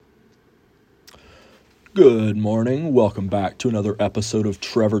Good morning. Welcome back to another episode of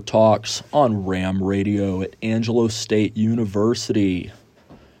Trevor Talks on Ram Radio at Angelo State University.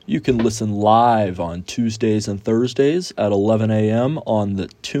 You can listen live on Tuesdays and Thursdays at 11 a.m. on the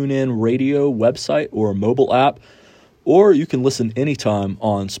TuneIn Radio website or mobile app, or you can listen anytime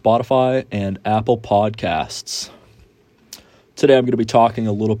on Spotify and Apple Podcasts. Today I'm going to be talking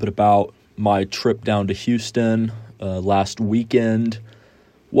a little bit about my trip down to Houston last weekend,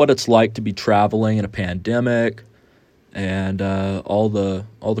 what it's like to be traveling in a pandemic, and all the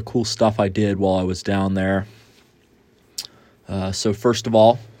cool stuff I did while I was down there. So first of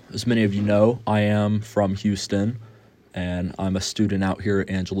all, as many of you know, I am from Houston, and I'm a student out here at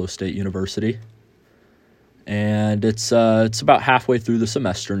Angelo State University. And it's about halfway through the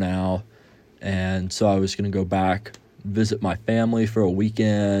semester now, and so I was going to go back, visit my family for a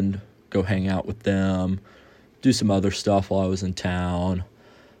weekend, go hang out with them, do some other stuff while I was in town.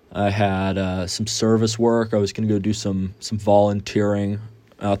 I had some service work. I was going to go do some volunteering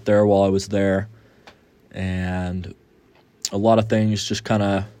out there while I was there. And a lot of things just kind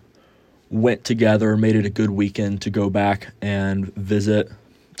of went together, made it a good weekend to go back and visit.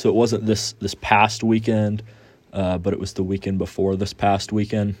 So it wasn't this past weekend, but it was the weekend before this past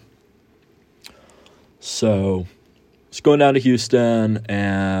weekend. So I was going down to Houston,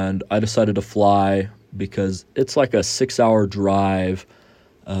 and I decided to fly because it's like a 6-hour drive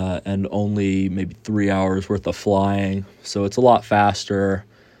and only maybe 3 hours worth of flying. So it's a lot faster.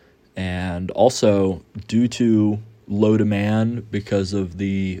 And also, due to low demand because of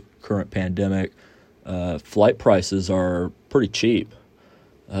the current pandemic, flight prices are pretty cheap,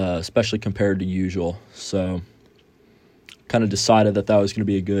 especially compared to usual. So kind of decided that was going to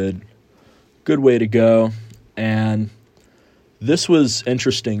be a good way to go. And this was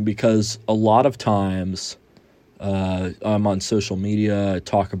interesting because a lot of times I'm on social media. I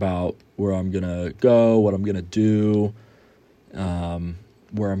talk about where I'm going to go, what I'm going to do, where I'm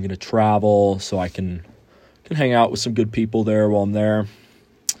going to travel, so I can hang out with some good people there while I'm there.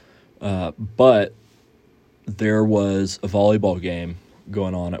 But there was a volleyball game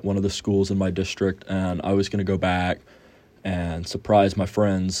going on at one of the schools in my district, and I was going to go back and surprise my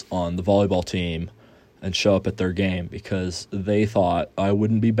friends on the volleyball team and show up at their game because they thought I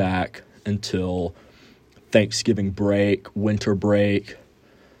wouldn't be back until Thanksgiving break, winter break,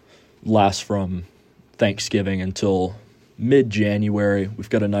 lasts from Thanksgiving until mid-January. We've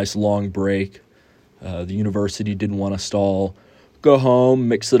got a nice long break. The university didn't want us to all go home,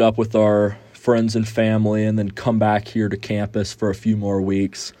 mix it up with our friends and family, and then come back here to campus for a few more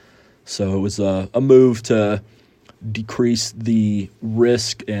weeks. So it was a move to decrease the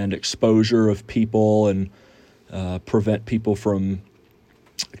risk and exposure of people and prevent people from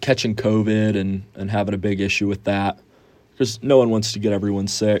catching COVID and having a big issue with that, because no one wants to get everyone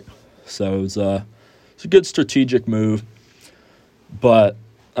sick. So it was a good strategic move. But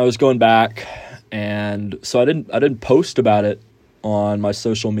I was going back, and so I didn't post about it on my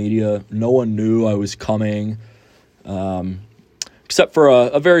social media. No one knew I was coming, except for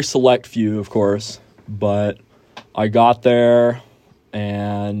a very select few, of course. But I got there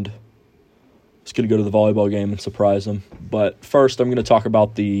and was going to go to the volleyball game and surprise them. But first, I'm going to talk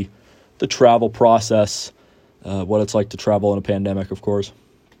about the travel process, what it's like to travel in a pandemic, of course.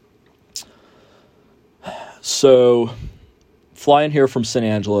 So, flying here from San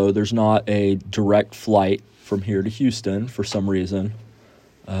Angelo, there's not a direct flight from here to Houston for some reason.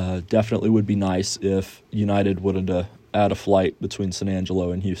 Definitely would be nice if United would add a flight between San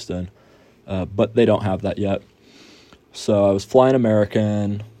Angelo and Houston, but they don't have that yet. So I was flying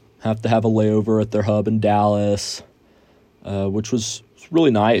American, have to have a layover at their hub in Dallas, which was really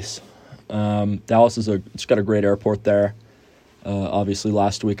nice. Dallas it's got a great airport there. Obviously,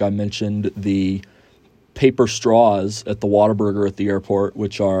 last week I mentioned the paper straws at the Whataburger at the airport,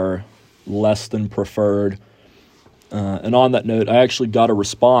 which are less than preferred. And on that note, I actually got a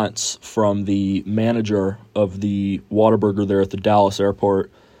response from the manager of the Whataburger there at the Dallas airport.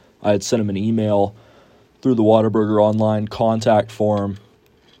 I had sent him an email through the Whataburger online contact form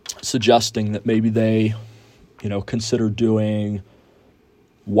suggesting that maybe they, consider doing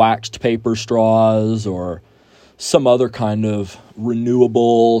waxed paper straws or some other kind of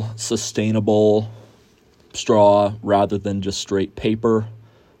renewable, sustainable straw rather than just straight paper,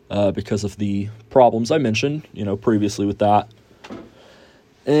 because of the problems I mentioned, previously with that.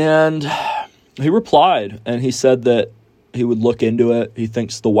 And he replied, and he said that he would look into it. He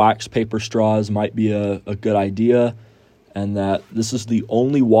thinks the wax paper straws might be a good idea, and that this is the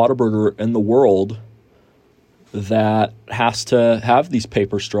only Whataburger in the world that has to have these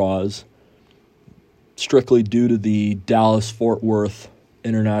paper straws strictly due to the Dallas-Fort Worth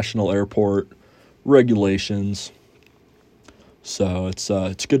International Airport regulations. So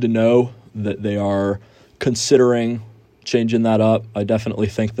it's good to know that they are considering changing that up. I definitely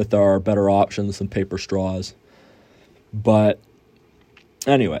think that there are better options than paper straws. But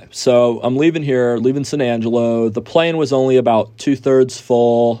anyway, so I'm leaving San Angelo. The plane was only about 2/3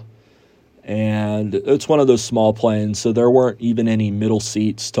 full, and it's one of those small planes, so there weren't even any middle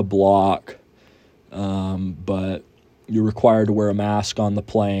seats to block. But you're required to wear a mask on the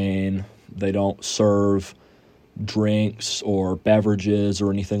plane. They don't serve drinks or beverages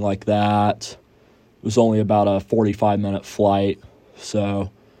or anything like that. It was only about a 45-minute flight,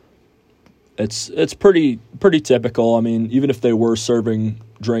 so it's pretty typical. I mean, even if they were serving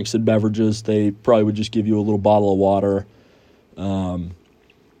drinks and beverages, they probably would just give you a little bottle of water.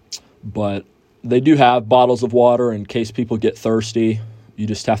 But they do have bottles of water in case people get thirsty. You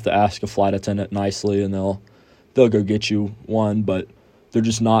just have to ask a flight attendant nicely, and they'll go get you one. But they're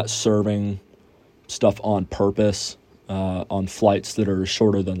just not serving stuff on purpose on flights that are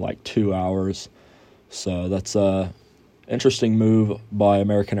shorter than like 2 hours. So that's a interesting move by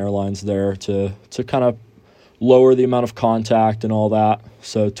American Airlines there to kind of lower the amount of contact and all that.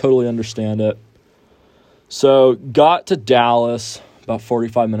 So totally understand it. So got to Dallas about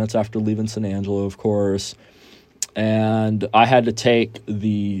 45 minutes after leaving San Angelo, of course. And I had to take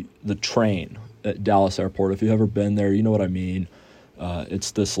the train at Dallas Airport. If you've ever been there, you know what I mean.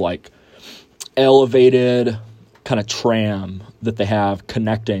 It's this like elevated kind of tram that they have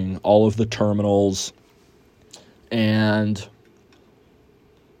connecting all of the terminals. And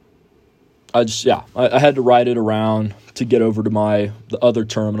I had to ride it around to get over to the other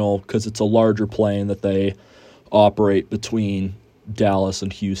terminal because it's a larger plane that they operate between Dallas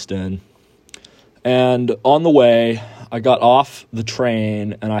and Houston. And on the way, I got off the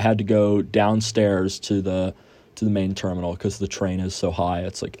train and I had to go downstairs to the main terminal because the train is so high,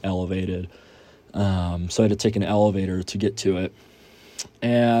 it's like elevated. So I had to take an elevator to get to it.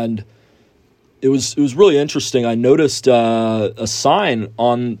 And it was really interesting. I noticed a sign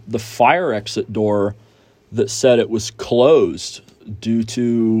on the fire exit door that said it was closed due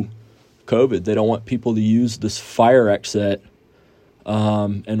to COVID. They don't want people to use this fire exit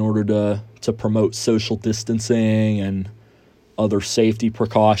in order to promote social distancing and other safety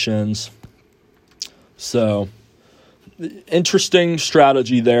precautions. So, interesting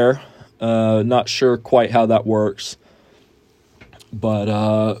strategy there. Not sure quite how that works,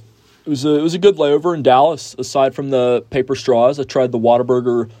 but it was a good layover in Dallas. Aside from the paper straws, I tried the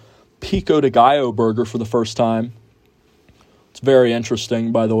Whataburger Pico de Gallo burger for the first time. It's very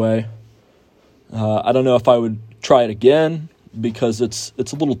interesting, by the way. I don't know if I would try it again because it's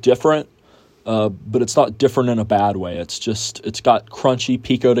a little different, but it's not different in a bad way. It's got crunchy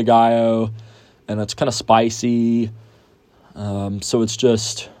Pico de Gallo, and it's kind of spicy. So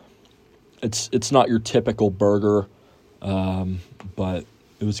it's not your typical burger, but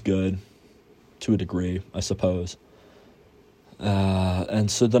it was good to a degree, I suppose. And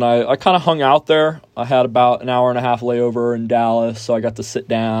so then I kind of hung out there. I had about an hour and a half layover in Dallas, so I got to sit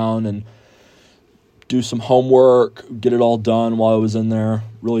down and do some homework, get it all done while I was in there.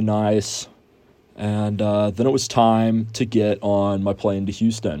 Really nice. And then it was time to get on my plane to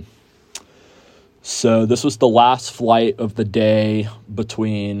Houston. So this was the last flight of the day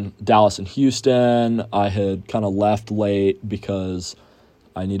between Dallas and Houston. I had kind of left late because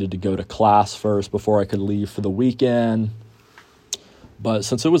I needed to go to class first before I could leave for the weekend. But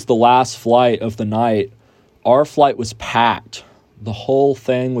since it was the last flight of the night, our flight was packed. The whole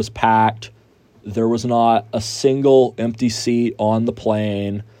thing was packed. There was not a single empty seat on the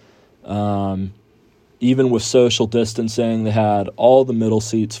plane. Even with social distancing, they had all the middle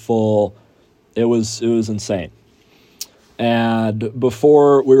seats full. It was insane. And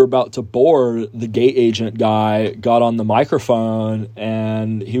before we were about to board, the gate agent guy got on the microphone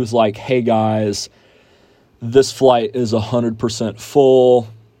and he was like, "Hey guys, this flight is 100% full.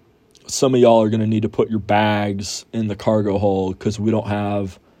 Some of y'all are going to need to put your bags in the cargo hold because we don't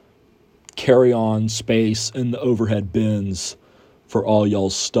have carry-on space in the overhead bins for all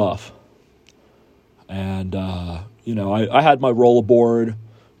y'all's stuff." And, I had my rollerboard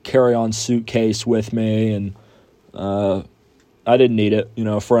carry-on suitcase with me, and I didn't need it,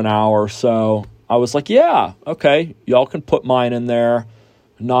 for an hour. So I was like, yeah, okay, y'all can put mine in there.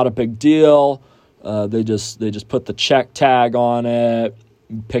 Not a big deal. They just put the check tag on it,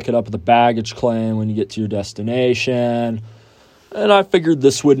 pick it up at the baggage claim when you get to your destination. And I figured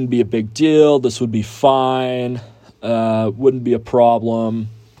this wouldn't be a big deal. This would be fine. Wouldn't be a problem.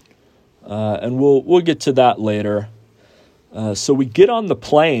 And we'll get to that later. So we get on the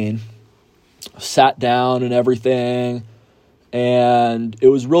plane, sat down and everything, And it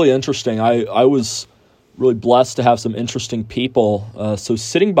was really interesting. I was really blessed to have some interesting people. So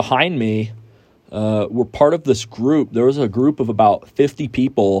sitting behind me were part of this group. There was a group of about 50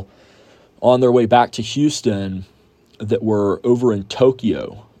 people on their way back to Houston that were over in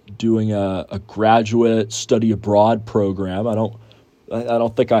Tokyo doing a graduate study abroad program. I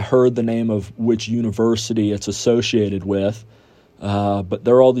don't think I heard the name of which university it's associated with, but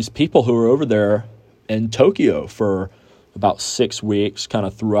there are all these people who are over there in Tokyo for about 6 weeks, kind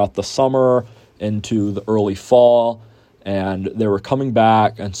of throughout the summer into the early fall, and they were coming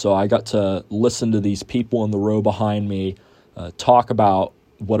back, and so I got to listen to these people in the row behind me talk about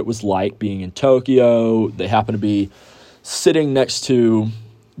what it was like being in Tokyo. They happened to be sitting next to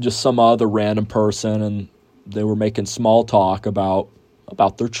just some other random person, and they were making small talk about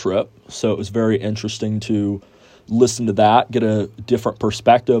their trip. So it was very interesting to listen to that, get a different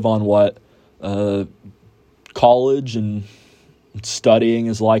perspective on what college and studying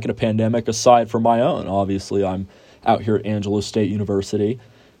is like in a pandemic, aside from my own. Obviously, I'm out here at Angelo State University,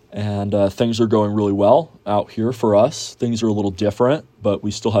 and things are going really well out here for us. Things are a little different, but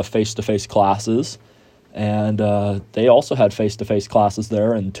we still have face-to-face classes. And they also had face-to-face classes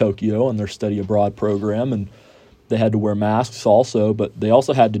there in Tokyo in their study abroad program, and they had to wear masks also, but they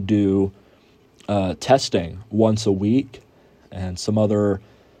also had to do testing once a week and some other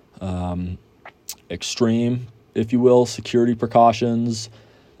extreme, if you will, security precautions,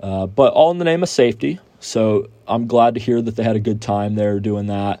 but all in the name of safety. So I'm glad to hear that they had a good time there doing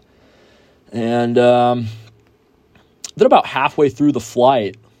that. And then about halfway through the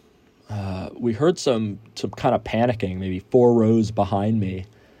flight, we heard some kind of panicking, maybe 4 rows behind me.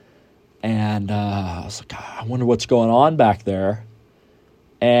 And I was like, I wonder what's going on back there.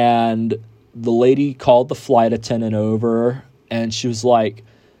 And the lady called the flight attendant over, and she was like,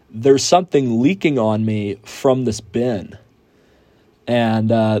 there's something leaking on me from this bin. And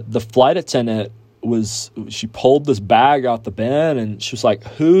the flight attendant she pulled this bag out the bin, and she was like,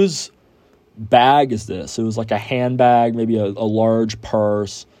 whose bag is this? It was like a handbag, maybe a large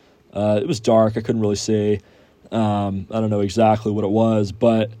purse. It was dark. I couldn't really see. I don't know exactly what it was,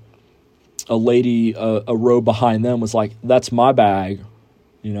 but a lady, a row behind them was like, that's my bag.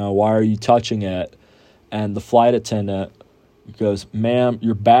 Why are you touching it? And the flight attendant goes, ma'am,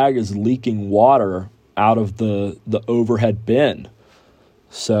 your bag is leaking water out of the overhead bin.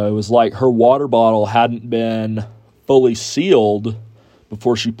 So it was like her water bottle hadn't been fully sealed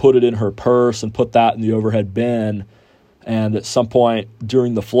before she put it in her purse and put that in the overhead bin. And at some point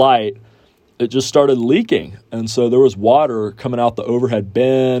during the flight, it just started leaking. And so there was water coming out the overhead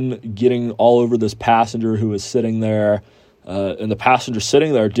bin, getting all over this passenger who was sitting there. And the passenger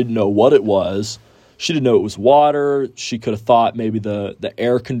sitting there didn't know what it was. She didn't know it was water. She could have thought maybe the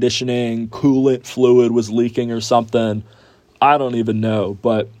air conditioning coolant fluid was leaking or something. I don't even know.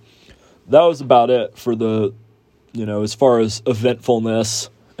 But that was about it for as far as eventfulness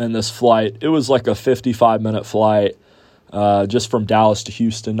in this flight. It was like a 55-minute flight. Just from Dallas to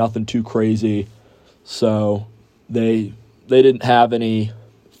Houston, nothing too crazy. So they didn't have any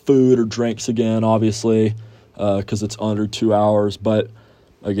food or drinks again, obviously, because it's under 2 hours. But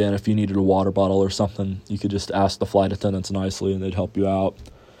again, if you needed a water bottle or something, you could just ask the flight attendants nicely and they'd help you out.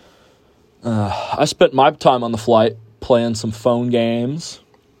 I spent my time on the flight playing some phone games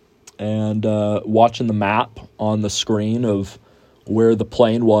and watching the map on the screen of where the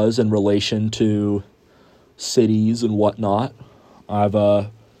plane was in relation to cities and whatnot. I have a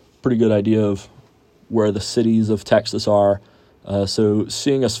pretty good idea of where the cities of Texas are. So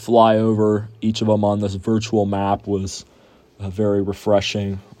seeing us fly over each of them on this virtual map was very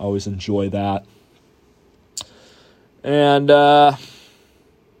refreshing. I always enjoy that. And that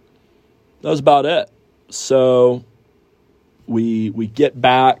was about it. So we get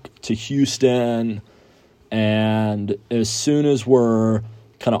back to Houston, and as soon as we're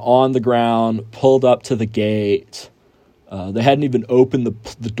kind of on the ground, pulled up to the gate, they hadn't even opened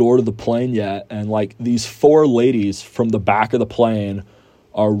the door to the plane yet, and like these 4 ladies from the back of the plane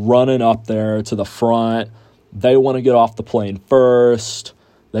are running up there to the front. They want to get off the plane first.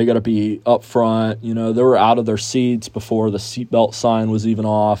 They got to be up front. They were out of their seats before the seatbelt sign was even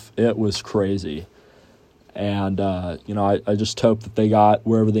off. It was crazy. And, I just hope that they got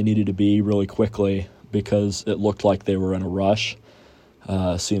wherever they needed to be really quickly, because it looked like they were in a rush,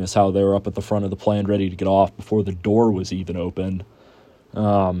 seeing as how they were up at the front of the plane ready to get off before the door was even opened.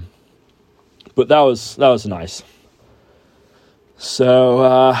 But that was nice.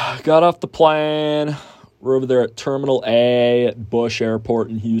 So got off the plane. We're over there at Terminal A at Bush Airport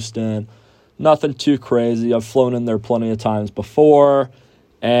in Houston. Nothing too crazy. I've flown in there plenty of times before.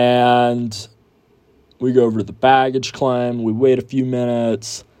 And, We go over to the baggage claim. We wait a few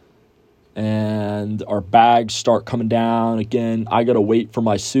minutes, and our bags start coming down. Again, I got to wait for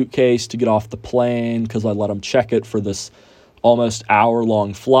my suitcase to get off the plane because I let them check it for this almost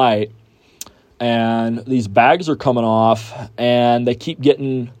hour-long flight. And these bags are coming off, and they keep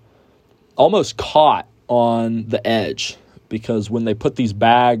getting almost caught on the edge, because when they put these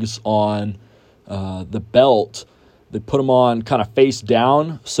bags on the belt, they put them on kind of face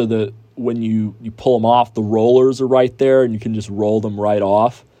down so that when you pull them off, the rollers are right there and you can just roll them right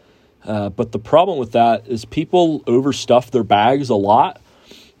off. But the problem with that is people overstuff their bags a lot,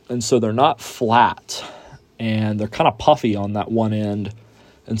 and so they're not flat, and they're kind of puffy on that one end.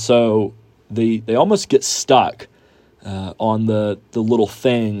 And so they almost get stuck on the little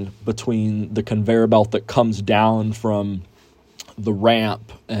thing between the conveyor belt that comes down from the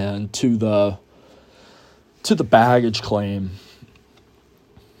ramp and to the baggage claim.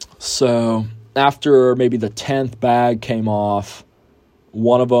 So after maybe the 10th bag came off,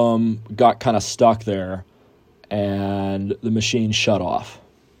 one of them got kind of stuck there, and the machine shut off.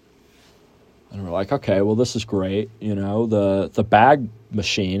 And we're like, okay, well, this is great. You know, the bag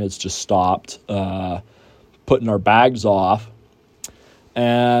machine has just stopped putting our bags off.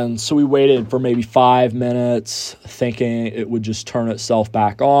 And so we waited for maybe 5 minutes thinking it would just turn itself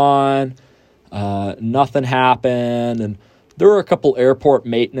back on. Nothing happened. And there were a couple airport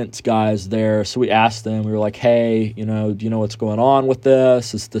maintenance guys there. So we asked them, we were like, hey, do you know what's going on with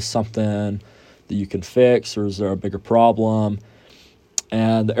this? Is this something that you can fix, or is there a bigger problem?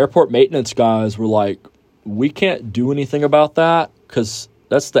 And the airport maintenance guys were like, we can't do anything about that because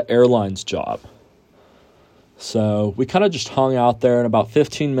that's the airline's job. So we kind of just hung out there, and about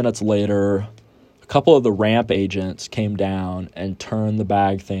 15 minutes later, a couple of the ramp agents came down and turned the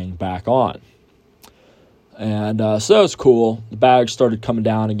bag thing back on. And so that was cool. The bag started coming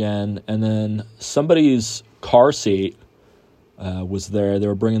down again, and then somebody's car seat was there. They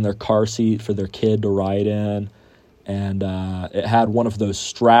were bringing their car seat for their kid to ride in, and it had one of those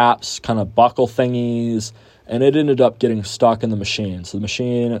straps, kind of buckle thingies, and it ended up getting stuck in the machine. So the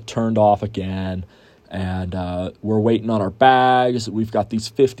machine turned off again, and we're waiting on our bags. We've got these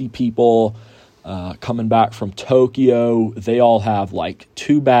 50 people coming back from Tokyo. They all have like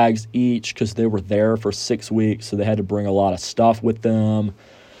 2 bags each because they were there for 6 weeks, so they had to bring a lot of stuff with them.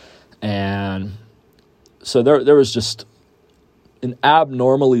 And so there was just an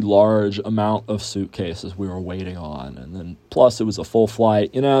abnormally large amount of suitcases we were waiting on. And then plus it was a full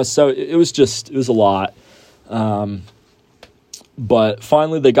flight, so it was a lot. But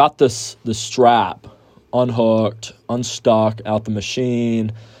finally they got this strap unhooked, unstuck out the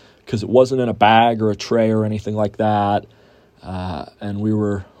machine, because it wasn't in a bag or a tray or anything like that. And we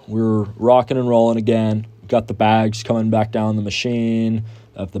were rocking and rolling again. Got the bags coming back down the machine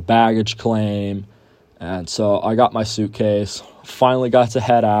of the baggage claim. And so I got my suitcase, finally got to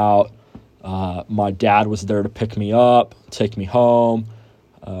head out. My dad was there to pick me up, take me home.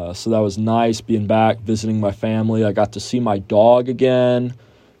 So that was nice being back, visiting my family. I got to see my dog again.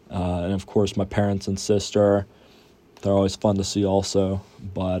 And of course my parents and sister. They're always fun to see also.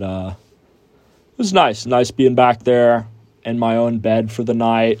 But it was nice being back there in my own bed for the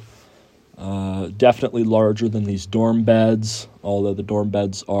night. Definitely larger than these dorm beds, although the dorm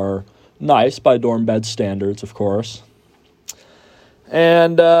beds are nice by dorm bed standards, of course.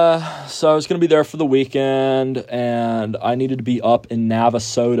 And so I was going to be there for the weekend, and I needed to be up in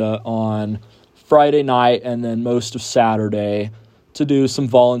Navasota on Friday night and then most of Saturday to do some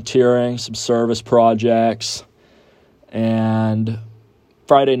volunteering, some service projects. And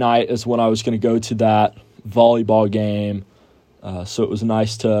Friday night is when I was going to go to that volleyball game. So it was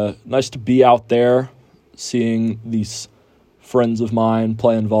nice to be out there, seeing these friends of mine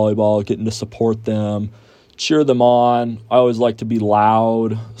playing volleyball, getting to support them, cheer them on. I always like to be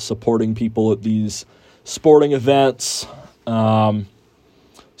loud, supporting people at these sporting events.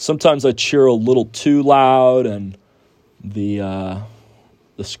 Sometimes I cheer a little too loud, and the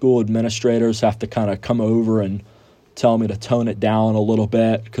school administrators have to kind of come over and tell me to tone it down a little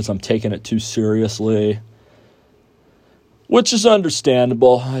bit because I'm taking it too seriously, which is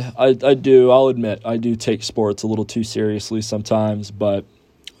understandable. I'll admit, I do take sports a little too seriously sometimes, but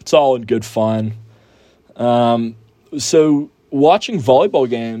it's all in good fun. So watching volleyball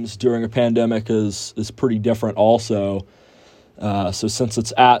games during a pandemic is pretty different also. So since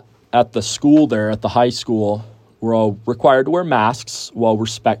it's at the school there, at the high school, we're all required to wear masks while we're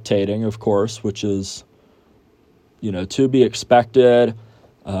spectating, of course, which is, to be expected.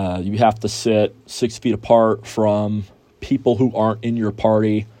 You have to sit 6 feet apart from people who aren't in your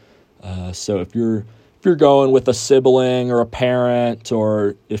party. So if you're if you're going with a sibling or a parent,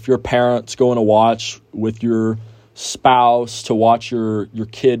 or if your parent's going to watch with your spouse to watch your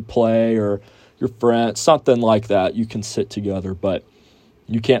kid play, or your friend, something like that, you can sit together, but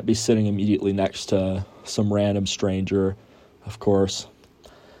you can't be sitting immediately next to some random stranger, of course.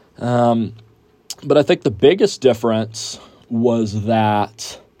 But I think the biggest difference was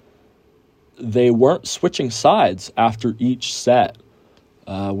that they weren't switching sides after each set,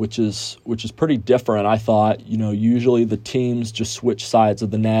 which is pretty different. I thought, usually the teams just switch sides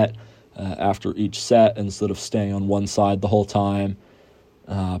of the net after each set instead of staying on one side the whole time.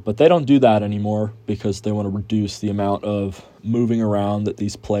 But they don't do that anymore because they want to reduce the amount of moving around that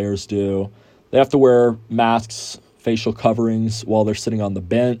these players do. They have to wear masks, facial coverings while they're sitting on the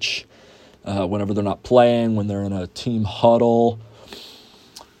bench, whenever they're not playing, when they're in a team huddle,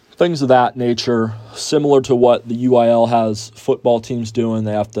 things of that nature, similar to what the UIL has football teams doing.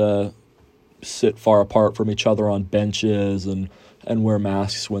 They have to sit far apart from each other on benches and wear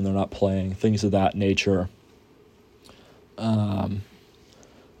masks when they're not playing, things of that nature. And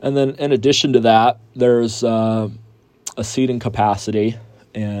then in addition to that, there's a seating capacity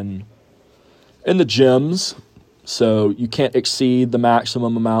in the gyms. So you can't exceed the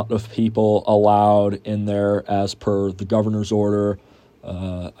maximum amount of people allowed in there as per the governor's order.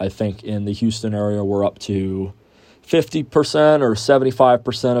 I think in the Houston area, we're up to 50% or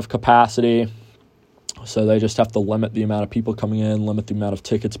 75% of capacity. So they just have to limit the amount of people coming in, limit the amount of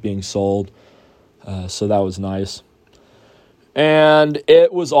tickets being sold. So that was nice. And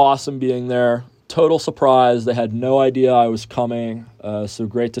it was awesome being there. Total surprise. They had no idea I was coming. So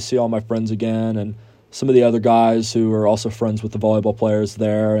great to see all my friends again, and some of the other guys who are also friends with the volleyball players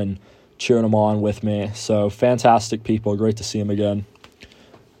there and cheering them on with me. So fantastic people. Great to see them again.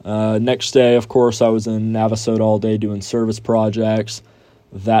 Next day, of course, I was in Navasota all day doing service projects.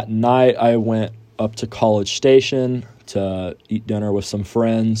 That night, I went up to College Station to eat dinner with some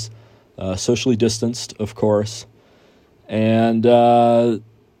friends, socially distanced, of course. And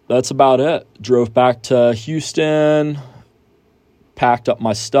that's about it. Drove back to Houston, packed up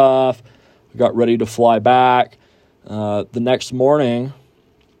my stuff, got ready to fly back. The next morning,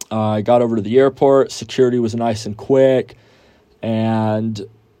 I got over to the airport. Security was nice and quick, and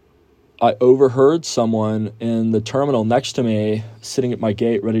I overheard someone in the terminal next to me sitting at my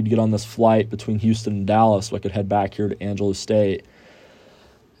gate ready to get on this flight between Houston and Dallas so I could head back here to Angelo State.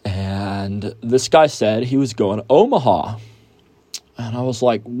 And this guy said he was going to Omaha. And I was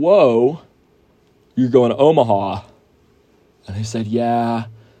like, whoa, you're going to Omaha? And he said, yeah.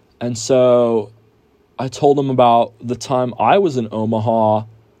 And so I told him about the time I was in Omaha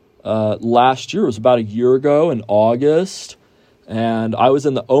last year. It was about a year ago in August. And I was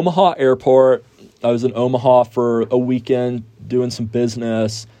in the Omaha airport. I was in Omaha for a weekend doing some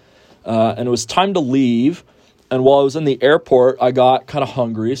business. And it was time to leave. And while I was in the airport, I got kind of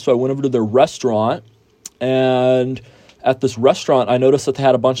hungry. So I went over to their restaurant. And at this restaurant, I noticed that they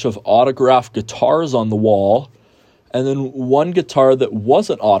had a bunch of autographed guitars on the wall. And then one guitar that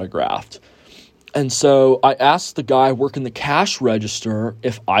wasn't autographed. And so I asked the guy working the cash register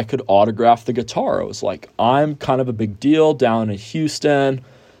if I could autograph the guitar. I was like, I'm kind of a big deal down in Houston.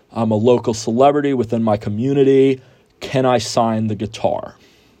 I'm a local celebrity within my community. Can I sign the guitar?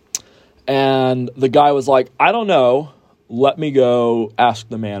 And the guy was like, I don't know. Let me go ask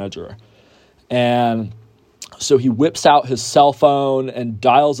the manager. And so he whips out his cell phone and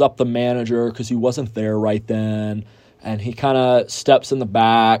dials up the manager because he wasn't there right then. And he kind of steps in the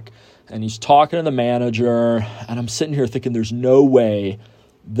back and he's talking to the manager. And I'm sitting here thinking there's no way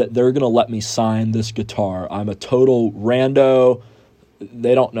that they're going to let me sign this guitar. I'm a total rando.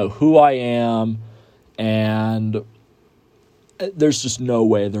 They don't know who I am. And there's just no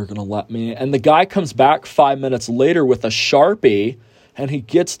way they're going to let me. And the guy comes back 5 minutes later with a Sharpie, and he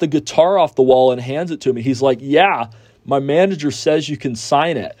gets the guitar off the wall and hands it to me. He's like, yeah, my manager says you can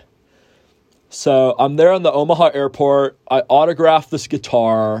sign it. So I'm there in the Omaha airport. I autographed this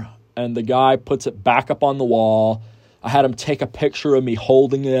guitar, and the guy puts it back up on the wall. I had him take a picture of me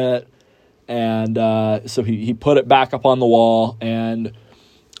holding it, and so he put it back up on the wall. And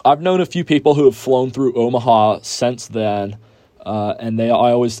I've known a few people who have flown through Omaha since then, and I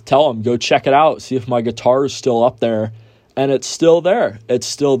always tell them, go check it out, see if my guitar is still up there. And it's still there. It's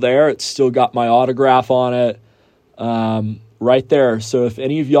still there. It's still got my autograph on it right there. So if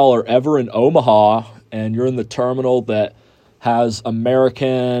any of y'all are ever in Omaha and you're in the terminal that has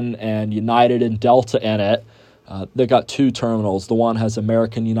American and United and Delta in it, they got two terminals. The one has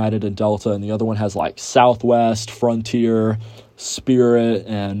American, United, and Delta, and the other one has like Southwest, Frontier, Spirit,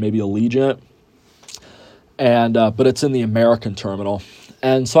 and maybe Allegiant. And but it's in the American terminal.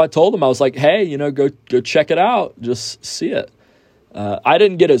 And so I told him, I was like, hey, go check it out. Just see it. I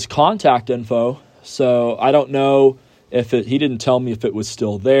didn't get his contact info, so I don't know he didn't tell me if it was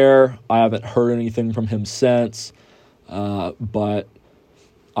still there. I haven't heard anything from him since, but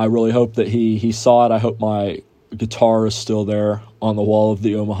I really hope that he saw it. I hope my guitar is still there on the wall of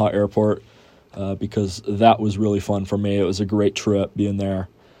the Omaha airport, because that was really fun for me. It was a great trip being there.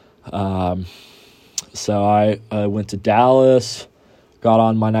 So I went to Dallas, got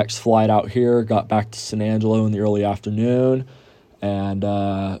on my next flight out here, got back to San Angelo in the early afternoon, and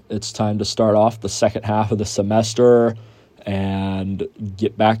it's time to start off the second half of the semester and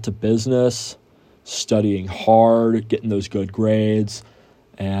get back to business, studying hard, getting those good grades.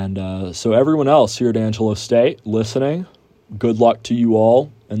 And so everyone else here at Angelo State listening, good luck to you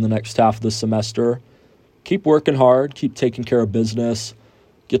all in the next half of the semester. Keep working hard, keep taking care of business,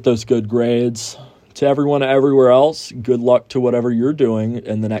 get those good grades. To everyone everywhere else, good luck to whatever you're doing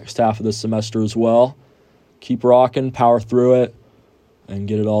in the next half of the semester as well. Keep rocking, power through it, and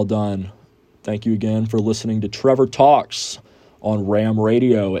get it all done. Thank you again for listening to Trevor Talks on Ram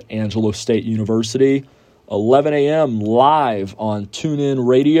Radio at Angelo State University, 11 a.m. live on TuneIn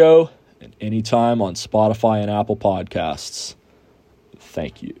Radio and anytime on Spotify and Apple Podcasts.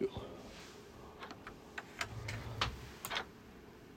 Thank you.